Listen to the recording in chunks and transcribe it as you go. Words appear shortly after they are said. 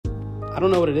I don't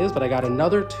know what it is, but I got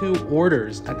another 2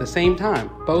 orders at the same time,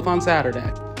 both on Saturday.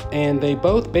 And they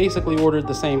both basically ordered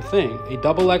the same thing, a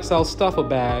XXL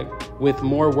Stuff-A-Bag with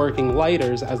more working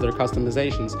lighters as their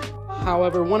customizations.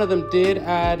 However, one of them did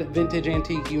add vintage,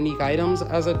 antique, unique items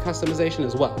as a customization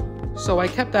as well. So I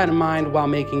kept that in mind while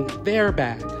making their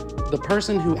bag. The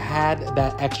person who had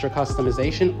that extra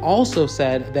customization also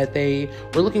said that they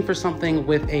were looking for something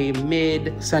with a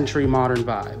mid-century modern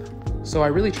vibe. So I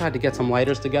really tried to get some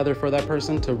lighters together for that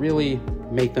person to really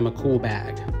make them a cool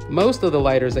bag. Most of the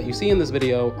lighters that you see in this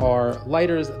video are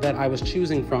lighters that I was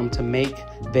choosing from to make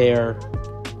their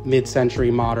mid-century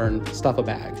modern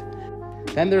Stuff-A-Bag.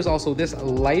 Then there's also this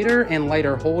lighter and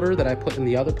lighter holder that I put in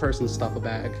the other person's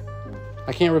Stuff-A-Bag.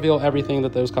 I can't reveal everything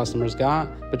that those customers got,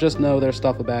 but just know their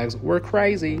Stuff-A-Bags were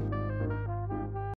crazy.